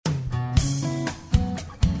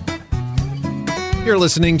You're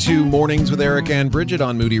listening to Mornings with Eric and Bridget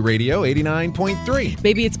on Moody Radio 89.3.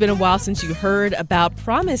 Maybe it's been a while since you heard about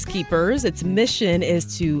Promise Keepers. Its mission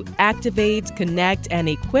is to activate, connect, and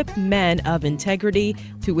equip men of integrity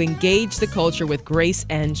to engage the culture with grace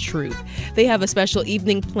and truth. They have a special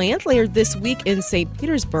evening planned later this week in St.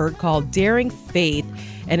 Petersburg called Daring Faith,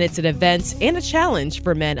 and it's an event and a challenge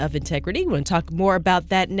for men of integrity. We're going to talk more about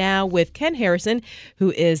that now with Ken Harrison,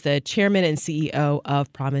 who is the chairman and CEO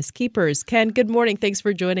of Promise Keepers. Ken, good morning. Thanks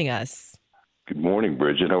for joining us. Good morning,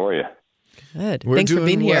 Bridget. How are you? Good. We're Thanks doing for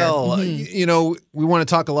being here. well. You know, we want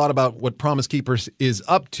to talk a lot about what Promise Keepers is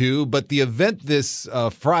up to, but the event this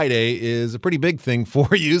Friday is a pretty big thing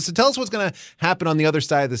for you. So tell us what's going to happen on the other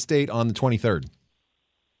side of the state on the 23rd.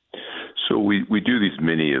 So we do these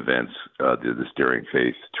mini events, this Daring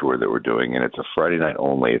Faith tour that we're doing, and it's a Friday night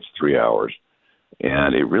only. It's 3 hours,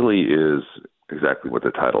 and it really is exactly what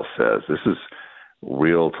the title says. This is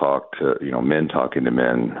real talk to, men talking to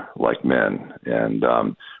men like men, and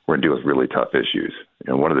we're going to deal with really tough issues.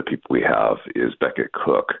 And one of the people we have is Becket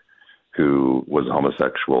Cook, who was a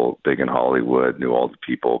homosexual, big in Hollywood, knew all the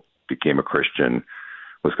people, became a Christian,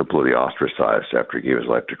 was completely ostracized after he gave his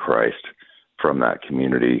life to Christ from that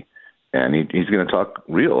community. And he's going to talk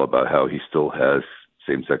real about how he still has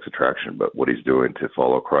same-sex attraction, but what he's doing to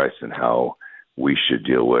follow Christ and how we should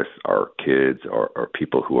deal with our kids or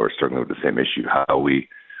people who are struggling with the same issue, how we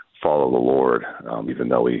follow the Lord, even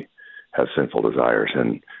though we have sinful desires.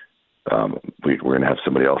 And we're going to have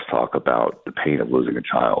somebody else talk about the pain of losing a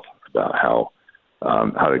child, about how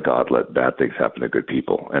did God let bad things happen to good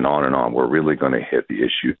people, and on and on. We're really going to hit the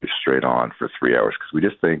issue straight on for 3 hours because we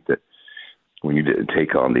just think that we need to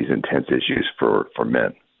take on these intense issues for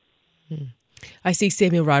men. I see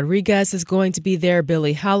Samuel Rodriguez is going to be there,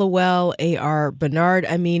 Billy Hallowell, A.R. Bernard.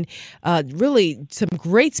 I mean, really some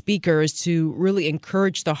great speakers to really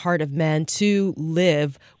encourage the heart of men to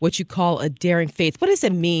live what you call a daring faith. What does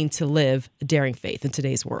it mean to live a daring faith in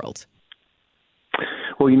today's world?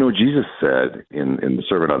 Well, Jesus said in the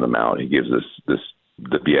Sermon on the Mount, he gives us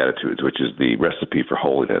the Beatitudes, which is the recipe for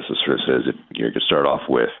holiness. It sort of says you can start off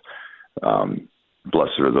with,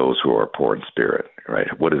 blessed are those who are poor in spirit, right?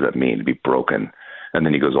 What does that mean, to be broken? And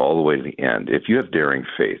then he goes all the way to the end. If you have daring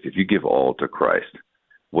faith, if you give all to Christ,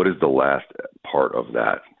 what is the last part of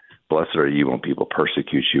that? Blessed are you when people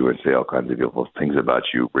persecute you and say all kinds of evil things about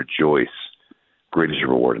you. Rejoice, great is your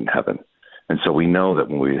reward in heaven. And so we know that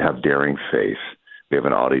when we have daring faith, we have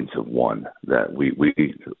an audience of one, that we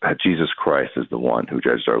Jesus Christ is the one who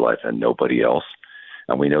judged our life and nobody else.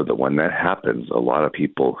 And we know that when that happens, a lot of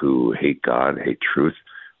people who hate God, hate truth,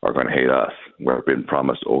 are going to hate us. We've been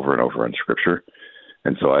promised over and over in Scripture.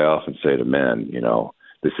 And so I often say to men,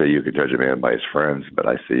 they say you can judge a man by his friends, but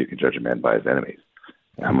I say you can judge a man by his enemies.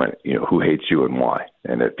 Who hates you and why?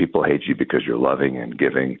 And if people hate you because you're loving and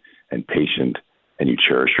giving and patient and you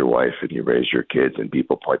cherish your wife and you raise your kids and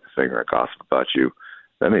people point the finger and gossip about you,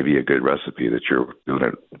 that may be a good recipe that you're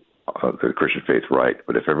doing the Christian faith right.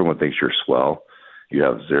 But if everyone thinks you're swell, you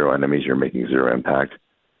have zero enemies, you're making zero impact,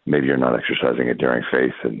 maybe you're not exercising a daring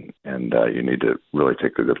faith, and you need to really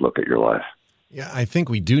take a good look at your life. Yeah, I think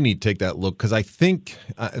we do need to take that look, because I think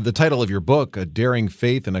the title of your book, A Daring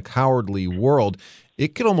Faith in a Cowardly World,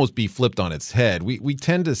 it could almost be flipped on its head. We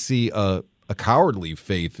tend to see a cowardly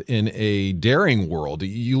faith in a daring world.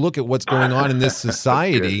 You look at what's going on in this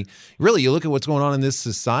society. Really, you look at what's going on in this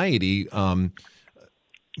society.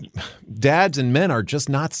 Dads and men are just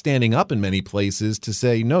not standing up in many places to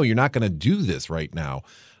say, no, you're not going to do this right now.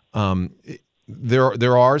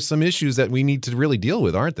 There are some issues that we need to really deal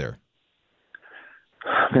with, aren't there?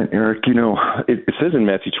 Man, Eric, it says in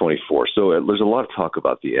Matthew 24, so there's a lot of talk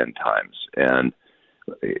about the end times. And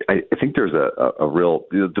I think there's a real,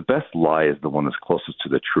 the best lie is the one that's closest to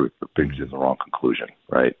the truth, but brings you to the wrong conclusion,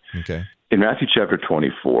 right? Okay. In Matthew chapter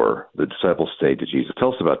 24, the disciples say to Jesus,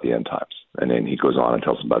 tell us about the end times. And then he goes on and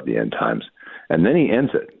tells them about the end times. And then he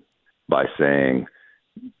ends it by saying,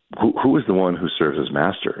 who is the one who serves as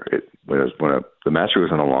master? When the master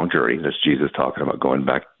goes on a long journey, that's Jesus talking about going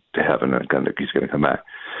back to heaven, and he's going to come back.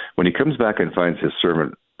 When he comes back and finds his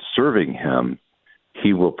servant serving him,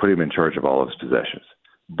 he will put him in charge of all of his possessions.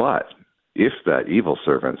 But if that evil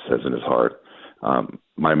servant says in his heart,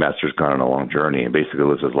 my master's gone on a long journey and basically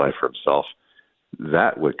lives his life for himself,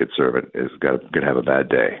 that wicked servant is going to have a bad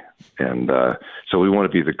day. And so we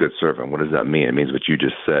want to be the good servant. What does that mean? It means what you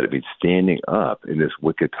just said. It means standing up in this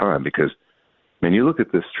wicked time, because, man, you look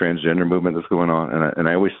at this transgender movement that's going on, and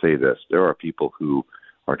I always say this, there are people who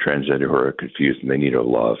are transgender who are confused and they need our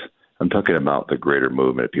love. I'm talking about the greater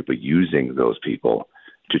movement of people using those people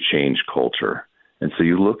to change culture. And so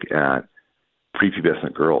you look at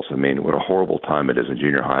prepubescent girls. I mean, what a horrible time it is in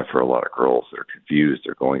junior high for a lot of girls. They're confused.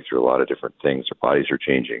 They're going through a lot of different things. Their bodies are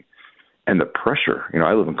changing. And the pressure,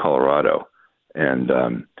 I live in Colorado, and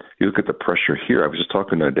you look at the pressure here. I was just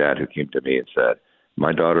talking to a dad who came to me and said,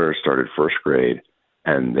 my daughter started first grade,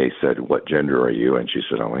 and they said, what gender are you? And she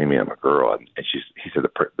said, oh, Amy, I'm a girl. And he said,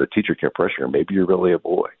 the teacher kept pressuring her, maybe you're really a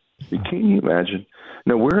boy. Can you imagine?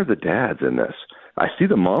 Now, where are the dads in this? I see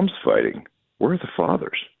the moms fighting. Where are the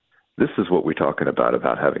fathers? This is what we're talking about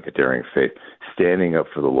having a daring faith, standing up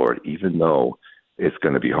for the Lord, even though it's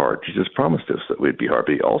going to be hard. Jesus promised us that it would be hard,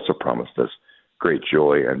 but he also promised us great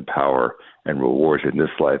joy and power and rewards in this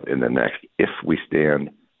life and the next if we stand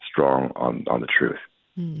strong on the truth.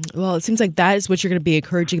 Well, it seems like that is what you're going to be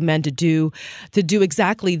encouraging men to do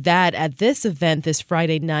exactly that at this event this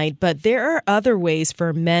Friday night. But there are other ways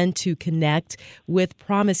for men to connect with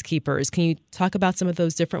Promise Keepers. Can you talk about some of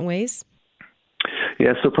those different ways?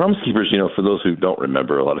 Yeah, so Promise Keepers, for those who don't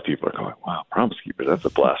remember, a lot of people are going, wow, Promise Keepers, that's a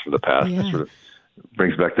blast from the past. Yeah. That sort of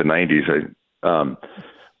brings back the 90s.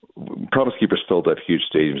 Promise Keepers filled up huge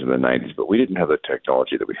stadiums in the 90s, but we didn't have the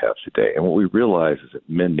technology that we have today. And what we realized is that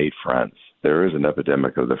men need friends. There is an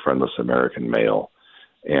epidemic of the friendless American male,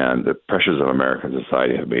 and the pressures of American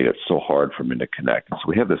society have made it so hard for men to connect. And so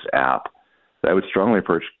we have this app that I would strongly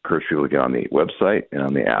encourage people to get on the website and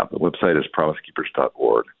on the app. The website is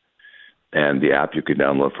promisekeepers.org, and the app you can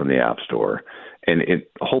download from the App Store. And the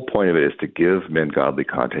whole point of it is to give men godly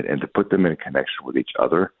content and to put them in connection with each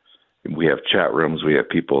other. We have chat rooms. We have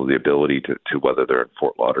people the ability to whether they're in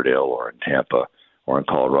Fort Lauderdale or in Tampa or in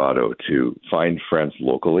Colorado, to find friends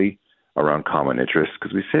locally around common interests.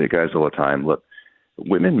 Because we say to guys all the time, look,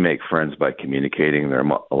 women make friends by communicating. They're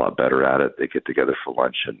a lot better at it. They get together for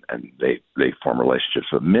lunch and they form relationships.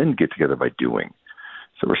 But men get together by doing.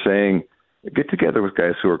 So we're saying get together with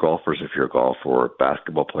guys who are golfers if you're a golfer, or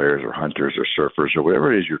basketball players or hunters or surfers or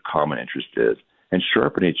whatever it is your common interest is, and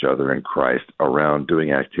sharpen each other in Christ around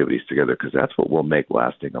doing activities together, because that's what will make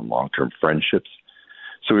lasting and long-term friendships.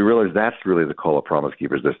 So we realize that's really the call of Promise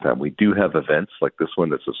Keepers this time. We do have events like this one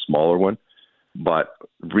that's a smaller one, but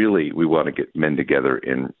really we want to get men together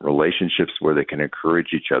in relationships where they can encourage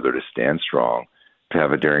each other to stand strong, to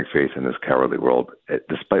have a daring faith in this cowardly world,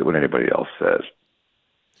 despite what anybody else says.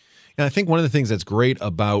 And I think one of the things that's great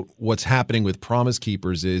about what's happening with Promise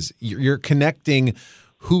Keepers is you're connecting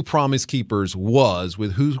who Promise Keepers was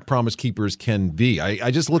with who Promise Keepers can be.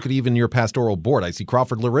 I just look at even your pastoral board. I see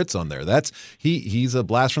Crawford Loritz on there. He's a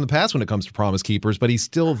blast from the past when it comes to Promise Keepers, but he's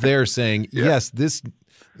still there saying, yes,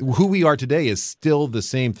 who we are today is still the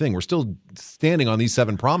same thing. We're still standing on these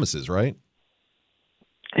 7 promises, right?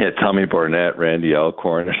 Yeah, Tommy Barnett, Randy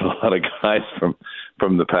Alcorn, there's a lot of guys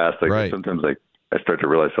from the past. Right. Sometimes I start to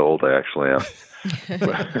realize how old I actually am.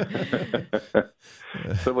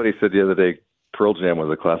 Somebody said the other day, Pearl Jam was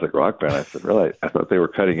a classic rock band. I said, really? I thought they were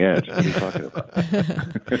cutting edge. What are you talking about?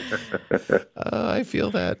 I feel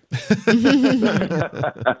that.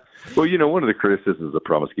 Well, one of the criticisms of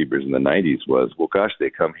Promise Keepers in the 90s was, well, gosh, they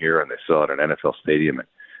come here and they sell out an NFL stadium and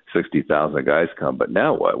 60,000 guys come. But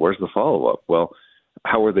now what? Where's the follow-up? Well,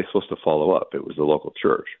 how are they supposed to follow up? It was the local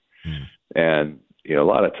church. And a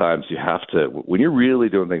lot of times you have to, when you're really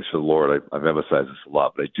doing things for the Lord, I've emphasized this a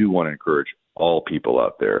lot, but I do want to encourage all people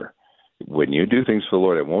out there. When you do things for the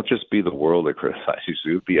Lord, it won't just be the world that criticizes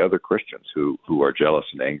you. It will be other Christians who are jealous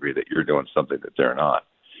and angry that you're doing something that they're not.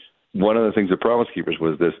 One of the things that Promise Keepers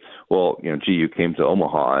was this, well, you came to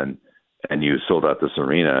Omaha and you sold out this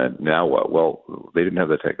arena, and now what? Well, they didn't have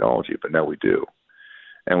the technology, but now we do.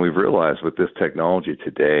 And we've realized with this technology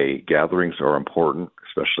today, gatherings are important,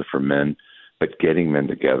 especially for men, but getting men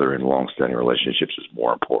together in long-standing relationships is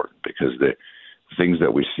more important, because the things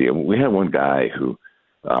that we see, and we had one guy who,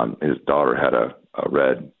 his daughter had a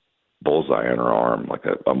red bullseye on her arm, like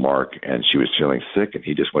a mark, and she was feeling sick, and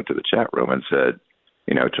he just went to the chat room and said,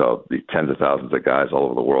 to all the tens of thousands of guys all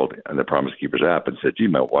over the world and the Promise Keepers app, and said, gee,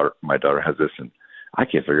 my daughter has this, and I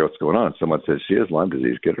can't figure out what's going on. Someone says she has Lyme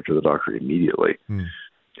disease, get her to the doctor immediately.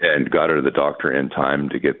 And got her to the doctor in time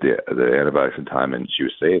to get the antibiotics in time, and she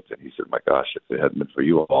was saved. And he said, my gosh, if it hadn't been for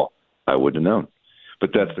you all, I wouldn't have known.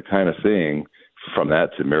 But that's the kind of thing, from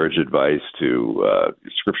that to marriage advice to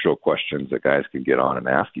scriptural questions that guys can get on and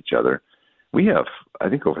ask each other. We have, I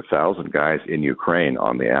think, over 1,000 guys in Ukraine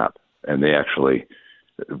on the app, and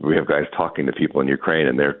we have guys talking to people in Ukraine,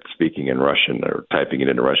 and they're speaking in Russian or typing it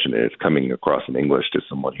into Russian, and it's coming across in English to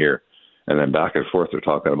someone here. And then back and forth, they're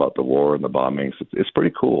talking about the war and the bombings. It's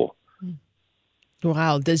pretty cool.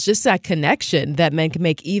 Wow, there's just that connection that men can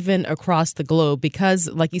make even across the globe because,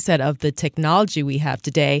 like you said, of the technology we have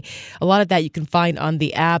today. A lot of that you can find on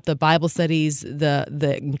the app, the Bible studies,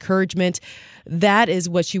 the encouragement. That is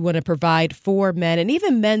what you want to provide for men and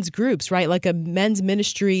even men's groups, right? Like a men's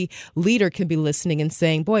ministry leader can be listening and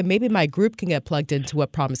saying, boy, maybe my group can get plugged into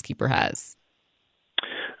what Promise Keeper has.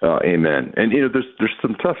 Amen. And, there's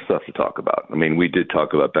some tough stuff to talk about. I mean, we did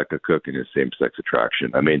talk about Becca Cook and his same-sex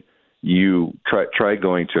attraction. I mean, you try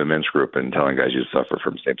going to a men's group and telling guys you suffer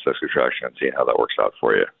from same-sex attraction and seeing how that works out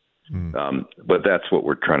for you. But that's what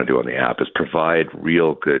we're trying to do on the app is provide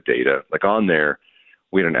real good data. Like on there,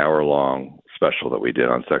 we had an hour-long special that we did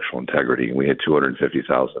on sexual integrity, and we had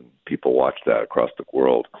 250,000 people watch that across the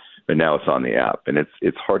world. But now it's on the app, and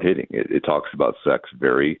it's hard-hitting. It talks about sex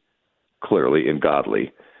very clearly and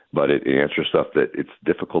godly, but it answers stuff that it's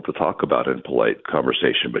difficult to talk about in polite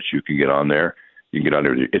conversation. But you can get on there. You can get on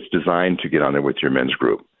there. It's designed to get on there with your men's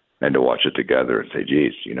group and to watch it together and say,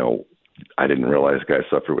 geez, I didn't realize guys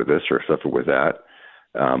suffer with this or suffer with that.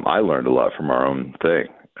 I learned a lot from our own thing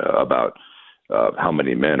about how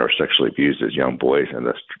many men are sexually abused as young boys and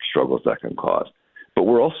the struggles that can cause. But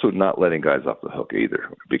we're also not letting guys off the hook either,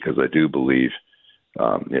 because I do believe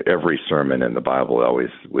every sermon in the Bible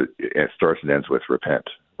it starts and ends with repent,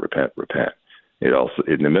 repent, repent. It also,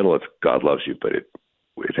 in the middle, it's God loves you, but it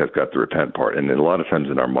has got the repent part. And then a lot of times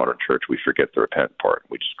in our modern church, we forget the repent part.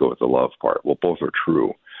 We just go with the love part. Well, both are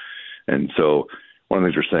true. And so one of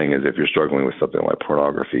the things we're saying is if you're struggling with something like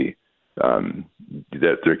pornography,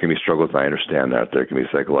 that there can be struggles. I understand that. There can be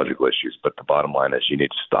psychological issues. But the bottom line is you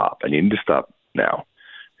need to stop. And you need to stop now.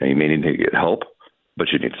 And you may need to get help, but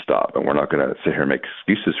you need to stop. And we're not going to sit here and make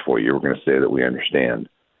excuses for you. We're going to say that we understand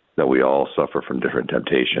that we all suffer from different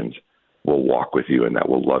temptations. We'll walk with you and that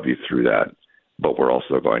we'll love you through that. But we're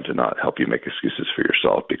also going to not help you make excuses for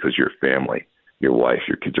yourself, because your family, your wife,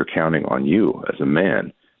 your kids are counting on you as a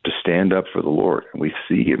man to stand up for the Lord. And we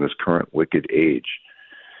see in this current wicked age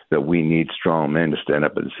that we need strong men to stand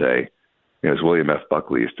up and say, as William F.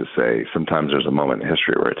 Buckley used to say, sometimes there's a moment in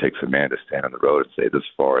history where it takes a man to stand on the road and say, this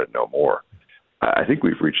far and no more. I think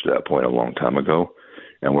we've reached that point a long time ago,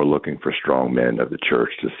 and we're looking for strong men of the church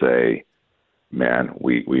to say, man,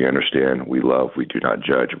 we understand, we love, we do not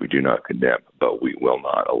judge, we do not condemn, but we will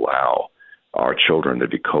not allow our children to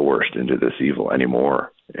be coerced into this evil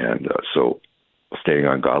anymore. And so staying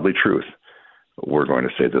on godly truth, we're going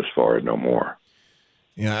to say this far and no more.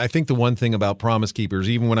 Yeah, I think the one thing about Promise Keepers,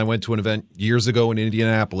 even when I went to an event years ago in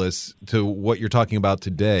Indianapolis to what you're talking about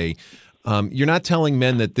today, you're not telling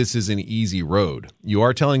men that this is an easy road. You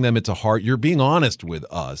are telling them it's a hard, you're being honest with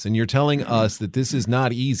us, and you're telling us that this is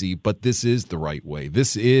not easy, but this is the right way.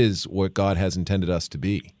 This is what God has intended us to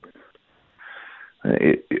be.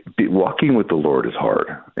 Walking with the Lord is hard,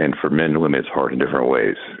 and for men and women, it's hard in different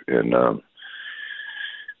ways. And,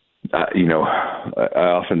 I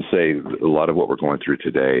often say a lot of what we're going through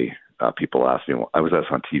today, people ask me, I was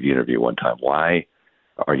asked on a TV interview one time, why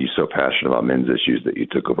are you so passionate about men's issues that you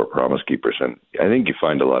took over Promise Keepers? And I think you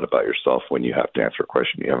find a lot about yourself when you have to answer a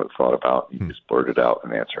question you haven't thought about. You just blurt it out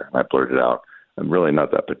and answer. And I blurted out, I'm really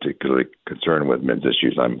not that particularly concerned with men's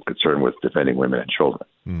issues. I'm concerned with defending women and children.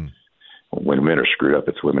 When men are screwed up,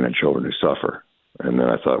 it's women and children who suffer. And then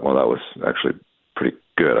I thought, well, that was actually pretty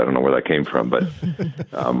good. I don't know where that came from, but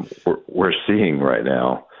we're seeing right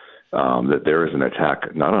now that there is an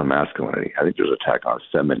attack, not on masculinity. I think there's an attack on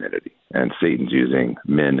femininity, and Satan's using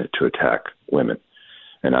men to attack women.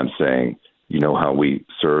 And I'm saying, you know how we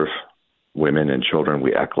serve women and children?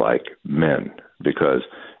 We act like men, because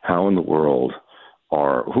how in the world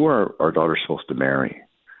who are our daughters supposed to marry?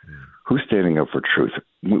 Who's standing up for truth?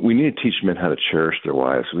 We need to teach men how to cherish their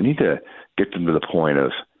wives. We need to get them to the point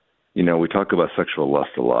of, we talk about sexual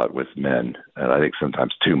lust a lot with men, and I think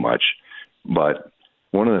sometimes too much. But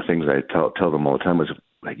one of the things I tell them all the time is,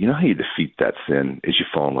 like, how you defeat that sin is you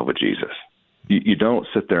fall in love with Jesus. You don't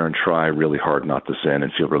sit there and try really hard not to sin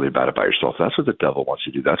and feel really bad about yourself. That's what the devil wants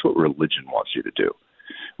you to do. That's what religion wants you to do.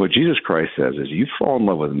 What Jesus Christ says is, you fall in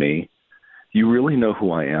love with me, you really know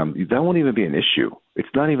who I am, that won't even be an issue. It's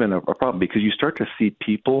not even a problem, because you start to see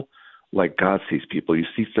people like God sees people. You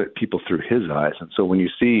see people through his eyes. And so when you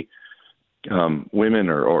see women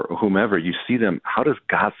or whomever, you see them, how does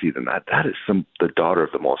God see them? That is the daughter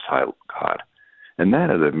of the Most High God. And that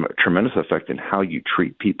has a tremendous effect in how you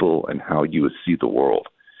treat people and how you would see the world.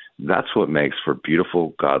 That's what makes for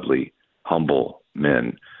beautiful, godly, humble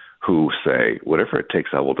men who say, whatever it takes,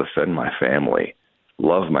 I will defend my family,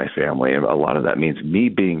 love my family. And a lot of that means me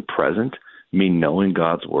being present, me knowing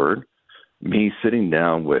God's word, me sitting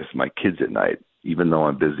down with my kids at night, even though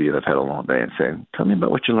I'm busy and I've had a long day, and saying, tell me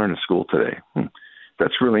about what you learned in school today.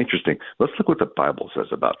 that's really interesting. Let's look what the Bible says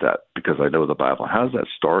about that, because I know the Bible. How does that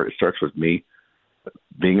start? It starts with me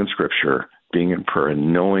being in Scripture, being in prayer,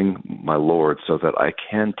 and knowing my Lord so that I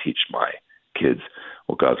can teach my kids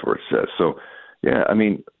what God's Word says. So, yeah, I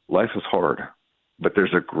mean, life is hard, but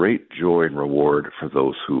there's a great joy and reward for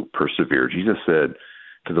those who persevere. Jesus said,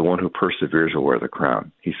 to the one who perseveres will wear the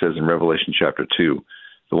crown. He says in Revelation chapter 2,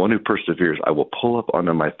 the one who perseveres, I will pull up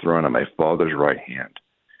onto my throne on my Father's right hand,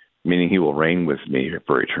 meaning he will reign with me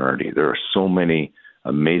for eternity. There are so many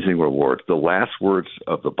amazing rewards. The last words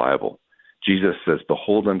of the Bible, Jesus says,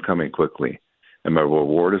 behold, I'm coming quickly, and my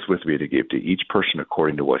reward is with me to give to each person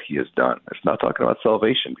according to what he has done. It's not talking about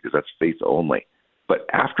salvation, because that's faith only. But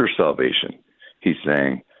after salvation, he's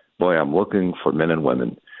saying, boy, I'm looking for men and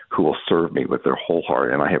women who will serve me with their whole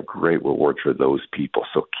heart, and I have great rewards for those people.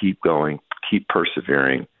 So keep going, keep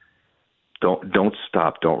persevering. Don't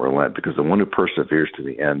stop, don't relent, because the one who perseveres to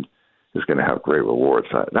the end is going to have great rewards.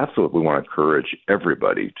 That's what we want to encourage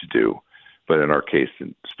everybody to do. But in our case,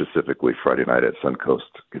 specifically Friday night at Suncoast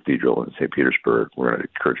Cathedral in St. Petersburg, we're going to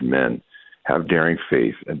encourage men, have daring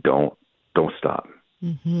faith, and don't stop.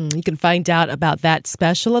 Mm-hmm. You can find out about that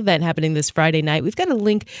special event happening this Friday night. We've got a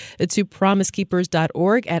link to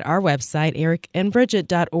promisekeepers.org at our website,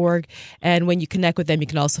 ericandbridget.org. And when you connect with them, you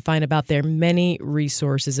can also find about their many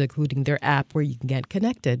resources, including their app where you can get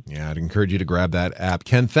connected. Yeah, I'd encourage you to grab that app.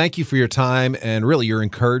 Ken, thank you for your time and really your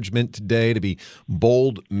encouragement today to be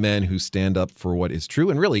bold men who stand up for what is true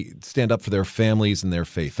and really stand up for their families and their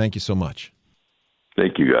faith. Thank you so much.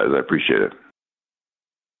 Thank you, guys. I appreciate it.